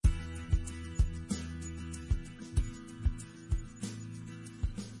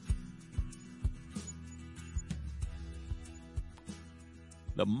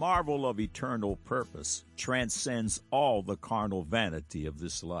The marvel of eternal purpose transcends all the carnal vanity of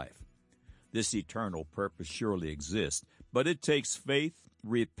this life. This eternal purpose surely exists, but it takes faith,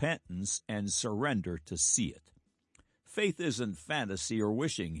 repentance, and surrender to see it. Faith isn't fantasy or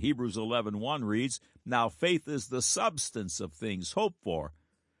wishing. Hebrews 11:1 reads, "Now faith is the substance of things hoped for,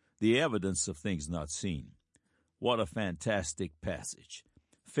 the evidence of things not seen." What a fantastic passage.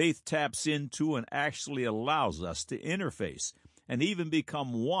 Faith taps into and actually allows us to interface and even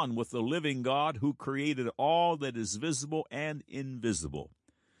become one with the living God who created all that is visible and invisible.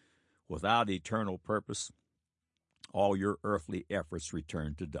 Without eternal purpose, all your earthly efforts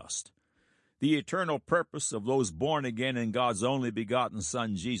return to dust. The eternal purpose of those born again in God's only begotten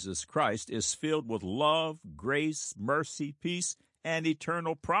Son, Jesus Christ, is filled with love, grace, mercy, peace, and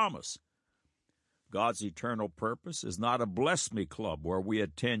eternal promise. God's eternal purpose is not a bless me club where we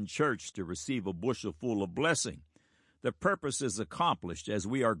attend church to receive a bushel full of blessing. The purpose is accomplished as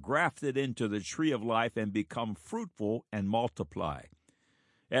we are grafted into the tree of life and become fruitful and multiply.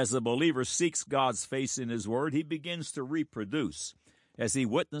 As the believer seeks God's face in His Word, he begins to reproduce as he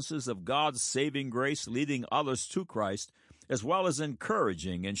witnesses of God's saving grace, leading others to Christ, as well as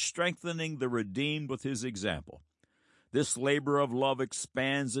encouraging and strengthening the redeemed with His example. This labor of love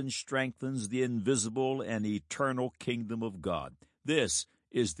expands and strengthens the invisible and eternal kingdom of God. This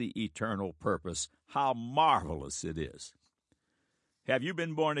is the eternal purpose. How marvelous it is. Have you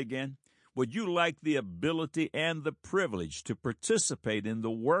been born again? Would you like the ability and the privilege to participate in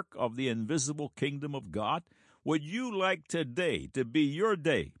the work of the invisible kingdom of God? Would you like today to be your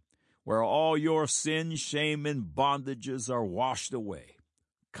day where all your sin, shame, and bondages are washed away?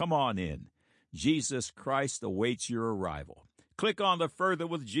 Come on in. Jesus Christ awaits your arrival. Click on the Further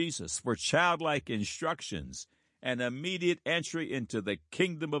with Jesus for childlike instructions and immediate entry into the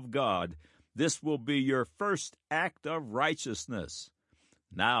kingdom of God. This will be your first act of righteousness.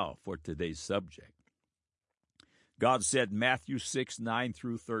 Now for today's subject. God said, Matthew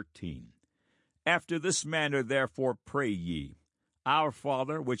 6:9-13, "After this manner therefore pray ye, Our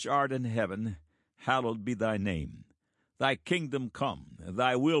Father which art in heaven, hallowed be thy name. Thy kingdom come,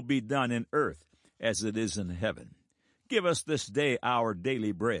 thy will be done in earth as it is in heaven. Give us this day our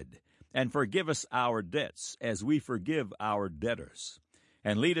daily bread, and forgive us our debts as we forgive our debtors.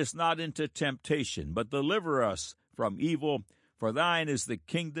 And lead us not into temptation, but deliver us from evil. For thine is the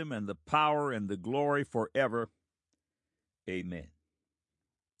kingdom and the power and the glory forever. Amen."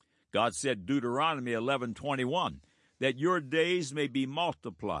 God said, Deuteronomy 11:21, "That your days may be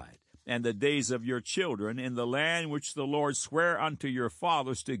multiplied, and the days of your children in the land which the Lord sware unto your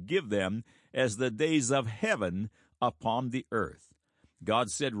fathers to give them, as the days of heaven upon the earth."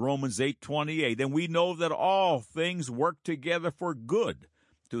 God said, Romans 8:28, "And we know that all things work together for good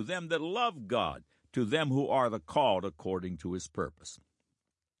to them that love God, to them who are the called according to His purpose."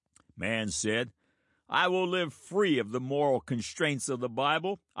 Man said, "I will live free of the moral constraints of the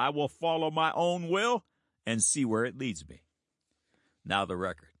Bible. I will follow my own will and see where it leads me." Now the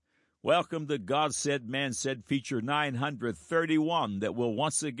record. Welcome to God Said, Man Said, feature 931 that will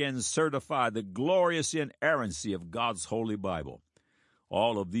once again certify the glorious inerrancy of God's Holy Bible.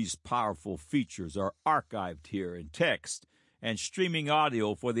 All of these powerful features are archived here in text and streaming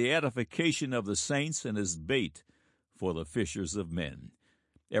audio for the edification of the saints and as bait for the fishers of men.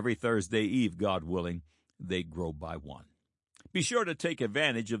 Every Thursday eve, God willing, they grow by one. Be sure to take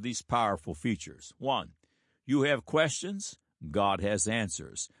advantage of these powerful features. 1. You have questions? God has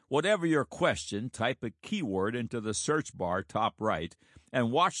answers. Whatever your question, type a keyword into the search bar top right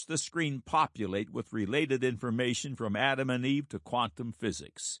and watch the screen populate with related information from Adam and Eve to quantum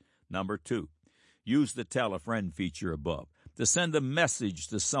physics. 2. Use the Tell a Friend feature above to send a message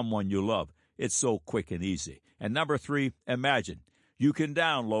to someone you love. It's so quick and easy. And 3, imagine. You can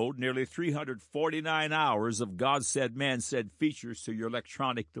download nearly 349 hours of God Said, Man Said features to your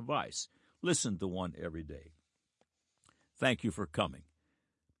electronic device. Listen to one every day. Thank you for coming.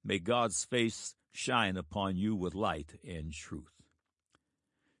 May God's face shine upon you with light and truth.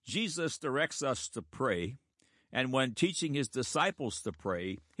 Jesus directs us to pray, and when teaching His disciples to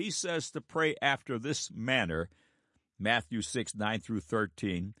pray, He says to pray after this manner, Matthew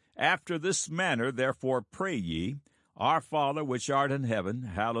 6:9-13, "After this manner therefore pray ye, Our Father which art in heaven,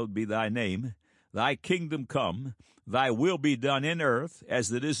 hallowed be thy name. Thy kingdom come, thy will be done in earth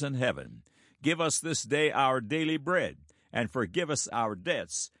as it is in heaven. Give us this day our daily bread, and forgive us our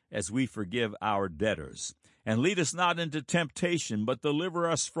debts as we forgive our debtors. And lead us not into temptation, but deliver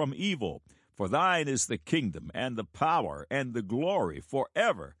us from evil. For thine is the kingdom and the power and the glory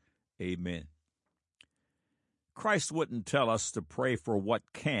forever. Amen." Christ wouldn't tell us to pray for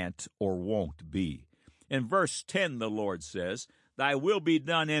what can't or won't be. In verse 10, the Lord says, thy will be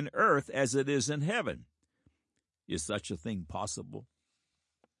done in earth as it is in heaven. Is such a thing possible?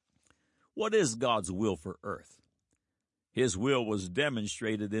 What is God's will for earth? His will was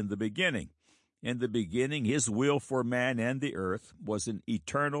demonstrated in the beginning. In the beginning, his will for man and the earth was an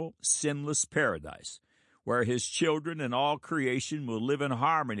eternal, sinless paradise, where his children and all creation will live in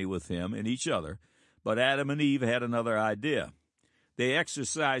harmony with him and each other. But Adam and Eve had another idea. They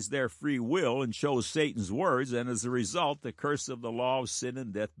exercised their free will and chose Satan's words, and as a result, the curse of the law of sin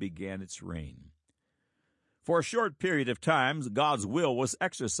and death began its reign. For a short period of time, God's will was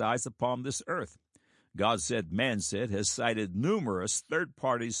exercised upon this earth. God said, man said, has cited numerous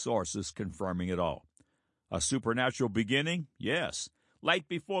third-party sources confirming it all. A supernatural beginning? Yes. Light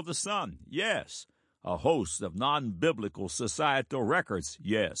before the sun? Yes. A host of non-biblical societal records?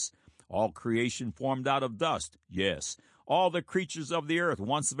 Yes. All creation formed out of dust? Yes. All the creatures of the earth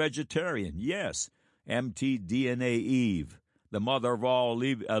once vegetarian? Yes. mtDNA Eve, the mother of all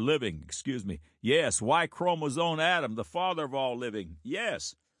living? Yes. Y chromosome Adam, the father of all living?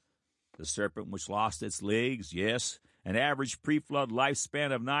 Yes. The serpent which lost its legs? Yes. An average pre-flood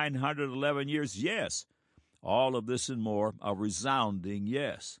lifespan of 911 years? Yes. All of this and more, a resounding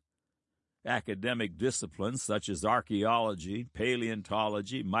yes. Academic disciplines such as archaeology,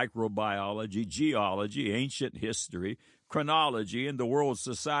 paleontology, microbiology, geology, ancient history, chronology, and the world's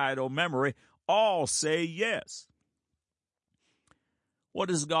societal memory all say yes.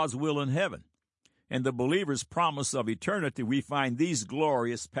 What is God's will in heaven? In the believer's promise of eternity, we find these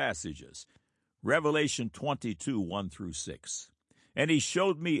glorious passages. Revelation 22, 1 through 6. And he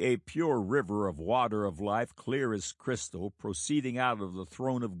showed me a pure river of water of life, clear as crystal, proceeding out of the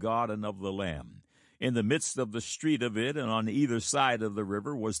throne of God and of the Lamb. In the midst of the street of it, and on either side of the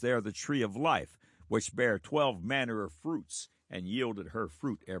river, was there the tree of life, which bare 12 manner of fruits, and yielded her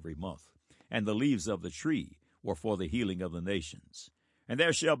fruit every month. And the leaves of the tree were for the healing of the nations. And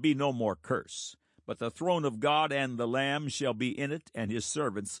there shall be no more curse, but the throne of God and the Lamb shall be in it, and his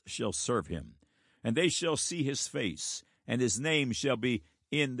servants shall serve him. And they shall see his face, and his name shall be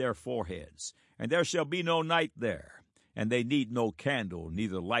in their foreheads. And there shall be no night there, and they need no candle,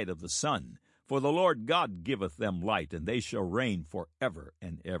 neither light of the sun. For the Lord God giveth them light, and they shall reign forever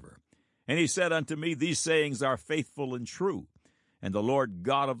and ever. And he said unto me, these sayings are faithful and true. And the Lord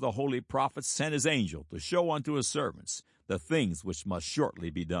God of the holy prophets sent his angel to show unto his servants the things which must shortly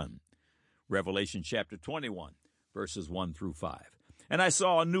be done. Revelation chapter 21, verses 1 through 5. And I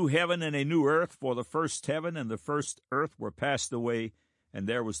saw a new heaven and a new earth, for the first heaven and the first earth were passed away, and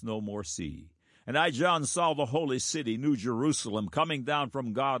there was no more sea. And I, John, saw the holy city, New Jerusalem, coming down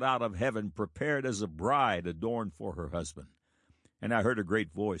from God out of heaven, prepared as a bride adorned for her husband. And I heard a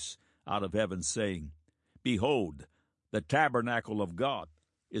great voice out of heaven saying, behold, the tabernacle of God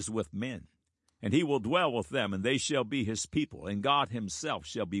is with men, and he will dwell with them, and they shall be his people, and God himself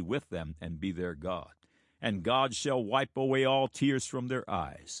shall be with them and be their God. And God shall wipe away all tears from their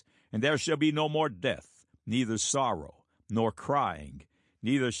eyes, and there shall be no more death, neither sorrow, nor crying,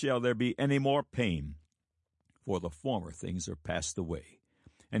 neither shall there be any more pain, for the former things are passed away.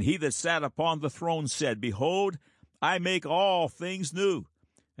 And he that sat upon the throne said, behold, I make all things new.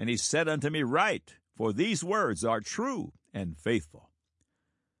 And he said unto me, write, for these words are true and faithful.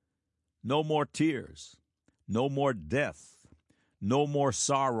 No more tears, no more death, no more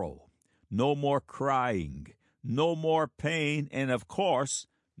sorrow, no more crying, no more pain, and of course,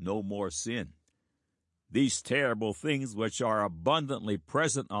 no more sin. These terrible things which are abundantly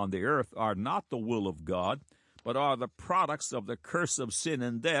present on the earth are not the will of God, but are the products of the curse of sin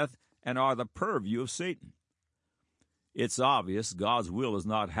and death, and are the purview of Satan. It's obvious God's will is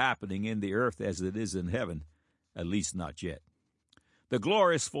not happening in the earth as it is in heaven, at least not yet. The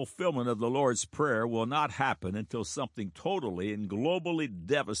glorious fulfillment of the Lord's Prayer will not happen until something totally and globally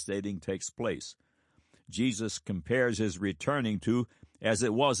devastating takes place. Jesus compares his returning to as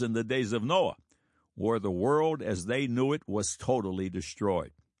it was in the days of Noah, where the world as they knew it was totally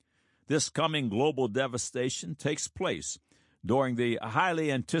destroyed. This coming global devastation takes place during the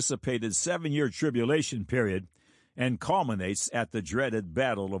highly anticipated 7-year tribulation period and culminates at the dreaded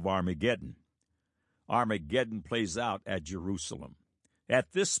Battle of Armageddon. Armageddon plays out at Jerusalem.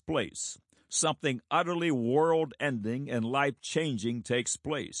 At this place, something utterly world-ending and life-changing takes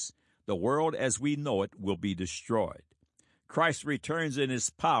place. The world as we know it will be destroyed. Christ returns in his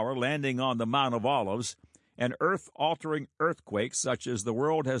power, landing on the Mount of Olives. An earth-altering earthquake such as the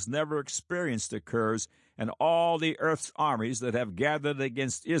world has never experienced occurs, and all the earth's armies that have gathered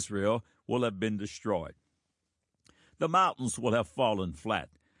against Israel will have been destroyed. The mountains will have fallen flat.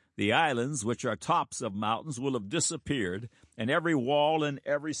 The islands, which are tops of mountains, will have disappeared, and every wall and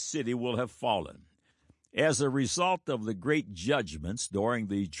every city will have fallen. As a result of the great judgments during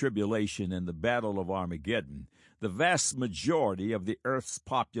the tribulation and the battle of Armageddon, the vast majority of the earth's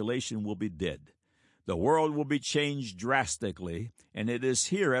population will be dead. The world will be changed drastically, and it is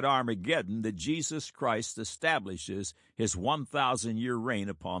here at Armageddon that Jesus Christ establishes his 1,000-year reign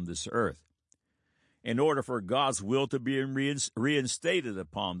upon this earth. In order for God's will to be reinstated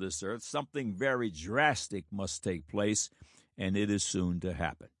upon this earth, something very drastic must take place, and it is soon to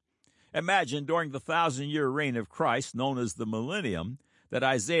happen. Imagine during the 1,000-year reign of Christ, known as the millennium, that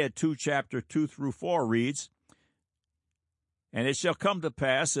Isaiah 2, chapter 2 through 4 reads, "And it shall come to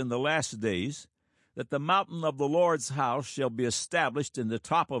pass in the last days that the mountain of the Lord's house shall be established in the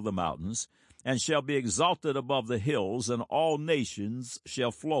top of the mountains, and shall be exalted above the hills, and all nations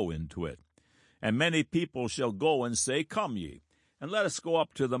shall flow into it. And many people shall go and say, Come ye, and let us go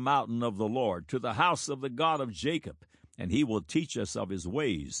up to the mountain of the Lord, to the house of the God of Jacob, and he will teach us of his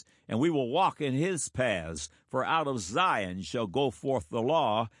ways, and we will walk in his paths. For out of Zion shall go forth the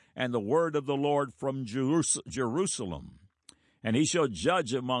law, and the word of the Lord from Jerusalem. And he shall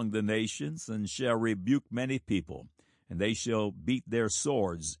judge among the nations, and shall rebuke many people, and they shall beat their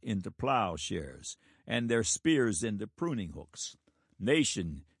swords into plowshares, and their spears into pruning hooks.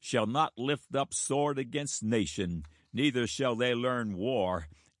 Nation shall not lift up sword against nation, neither shall they learn war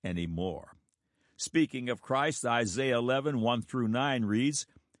any more." Speaking of Christ, Isaiah 11, 1 through 9 reads,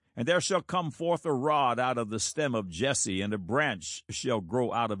 "And there shall come forth a rod out of the stem of Jesse, and a branch shall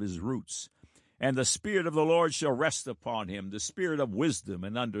grow out of his roots. And the Spirit of the Lord shall rest upon him, the Spirit of wisdom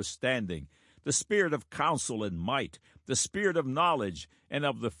and understanding, the Spirit of counsel and might, the Spirit of knowledge and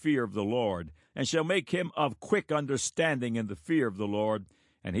of the fear of the Lord, and shall make him of quick understanding in the fear of the Lord.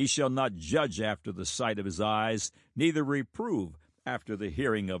 And he shall not judge after the sight of his eyes, neither reprove after the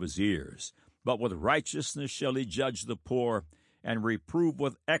hearing of his ears. But with righteousness shall he judge the poor, and reprove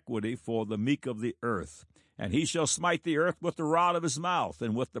with equity for the meek of the earth. And he shall smite the earth with the rod of his mouth,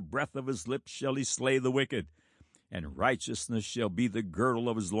 and with the breath of his lips shall he slay the wicked. And righteousness shall be the girdle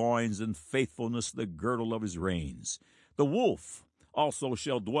of his loins, and faithfulness the girdle of his reins. The wolf also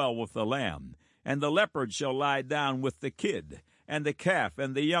shall dwell with the lamb, and the leopard shall lie down with the kid, and the calf,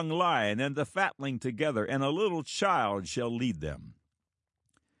 and the young lion, and the fatling together, and a little child shall lead them.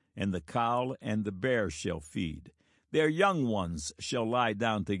 And the cow and the bear shall feed. Their young ones shall lie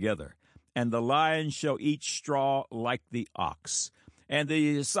down together, and the lion shall eat straw like the ox. And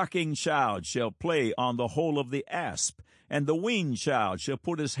the sucking child shall play on the hole of the asp, and the weaned child shall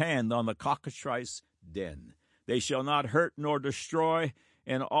put his hand on the cockatrice den. They shall not hurt nor destroy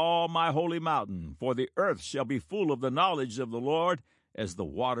in all my holy mountain, for the earth shall be full of the knowledge of the Lord as the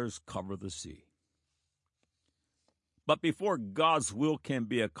waters cover the sea." But before God's will can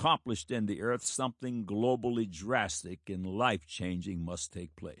be accomplished in the earth, something globally drastic and life-changing must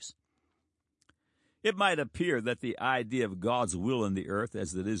take place. It might appear that the idea of God's will in the earth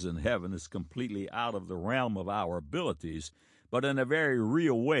as it is in heaven is completely out of the realm of our abilities, but in a very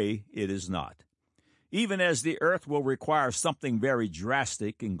real way it is not. Even as the earth will require something very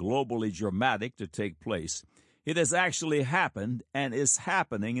drastic and globally dramatic to take place, it has actually happened and is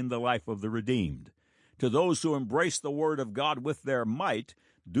happening in the life of the redeemed. To those who embrace the word of God with their might,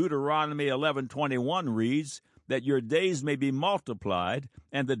 Deuteronomy 11:21 reads, "That your days may be multiplied,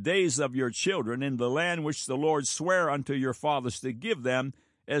 and the days of your children in the land which the Lord sware unto your fathers to give them,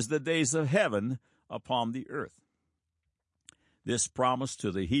 as the days of heaven upon the earth." This promise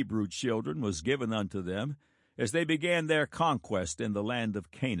to the Hebrew children was given unto them as they began their conquest in the land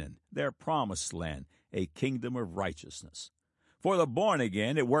of Canaan, their promised land, a kingdom of righteousness. For the born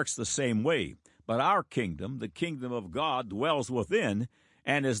again, it works the same way, but our kingdom, the kingdom of God, dwells within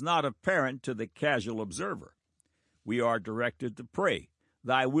and is not apparent to the casual observer. We are directed to pray,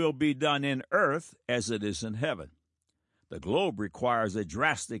 "Thy will be done in earth as it is in heaven." The globe requires a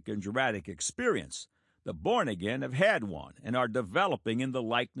drastic and dramatic experience. The born-again have had one and are developing in the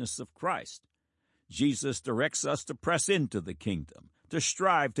likeness of Christ. Jesus directs us to press into the kingdom, to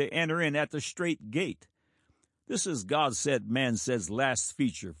strive to enter in at the straight gate. This is God Said, Man Said's last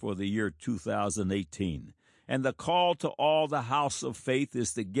feature for the year 2018. And the call to all the house of faith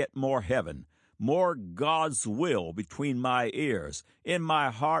is to get more heaven, more God's will between my ears, in my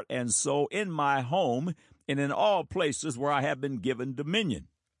heart and soul, in my home, and in all places where I have been given dominion.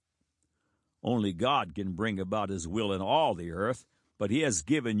 Only God can bring about his will in all the earth, but he has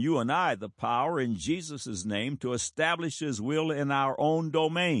given you and I the power in Jesus' name to establish his will in our own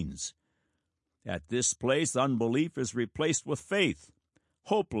domains. At this place, unbelief is replaced with faith,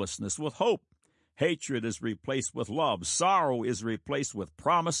 hopelessness with hope, hatred is replaced with love, sorrow is replaced with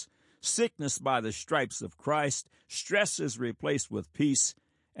promise, sickness by the stripes of Christ, stress is replaced with peace,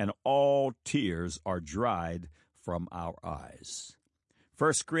 and all tears are dried from our eyes.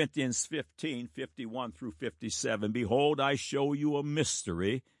 1 Corinthians 15:51 through 57, Behold, I show you a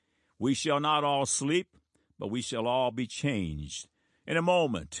mystery. We shall not all sleep, but we shall all be changed. In a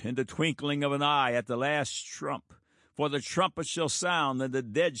moment, in the twinkling of an eye, at the last trump. For the trumpet shall sound, and the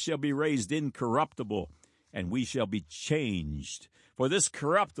dead shall be raised incorruptible, and we shall be changed. For this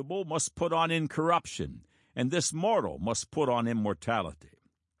corruptible must put on incorruption, and this mortal must put on immortality.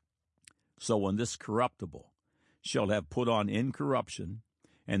 So when this corruptible shall have put on incorruption,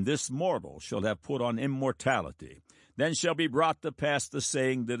 and this mortal shall have put on immortality, then shall be brought to pass the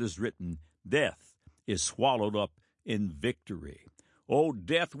saying that is written, Death is swallowed up in victory. O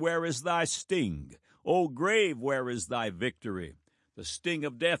death, where is thy sting? O grave, where is thy victory? The sting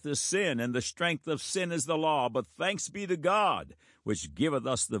of death is sin, and the strength of sin is the law. But thanks be to God, which giveth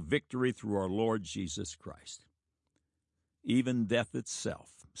us the victory through our Lord Jesus Christ. Even death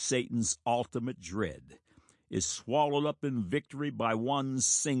itself, Satan's ultimate dread, is swallowed up in victory by one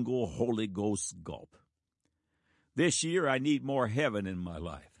single Holy Ghost gulp. This year I need more heaven in my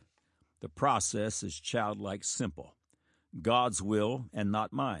life. The process is childlike simple. God's will and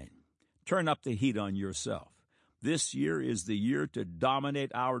not mine. Turn up the heat on yourself. This year is the year to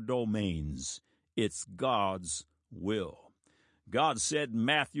dominate our domains. It's God's will. God said in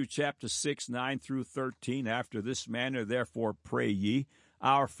Matthew chapter 6, 9 through 13, After this manner therefore pray ye,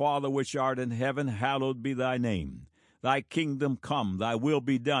 Our Father which art in heaven, hallowed be thy name. Thy kingdom come, thy will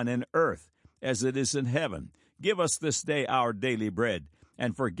be done in earth as it is in heaven. Give us this day our daily bread,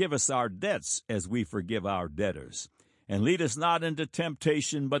 and forgive us our debts as we forgive our debtors. And lead us not into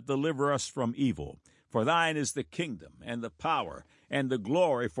temptation, but deliver us from evil. For thine is the kingdom, and the power, and the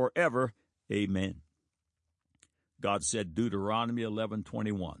glory forever. Amen. God said, Deuteronomy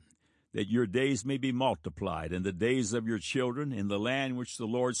 11:21, that your days may be multiplied, and the days of your children in the land which the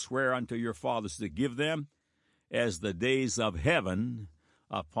Lord sware unto your fathers to give them, as the days of heaven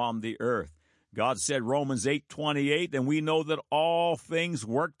upon the earth. God said, Romans 8:28, and we know that all things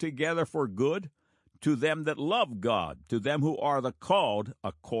work together for good to them that love God, to them who are the called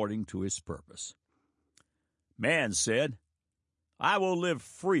according to his purpose. Man said, I will live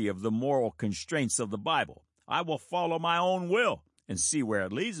free of the moral constraints of the Bible. I will follow my own will and see where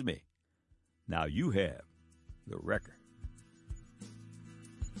it leads me. Now you have the record.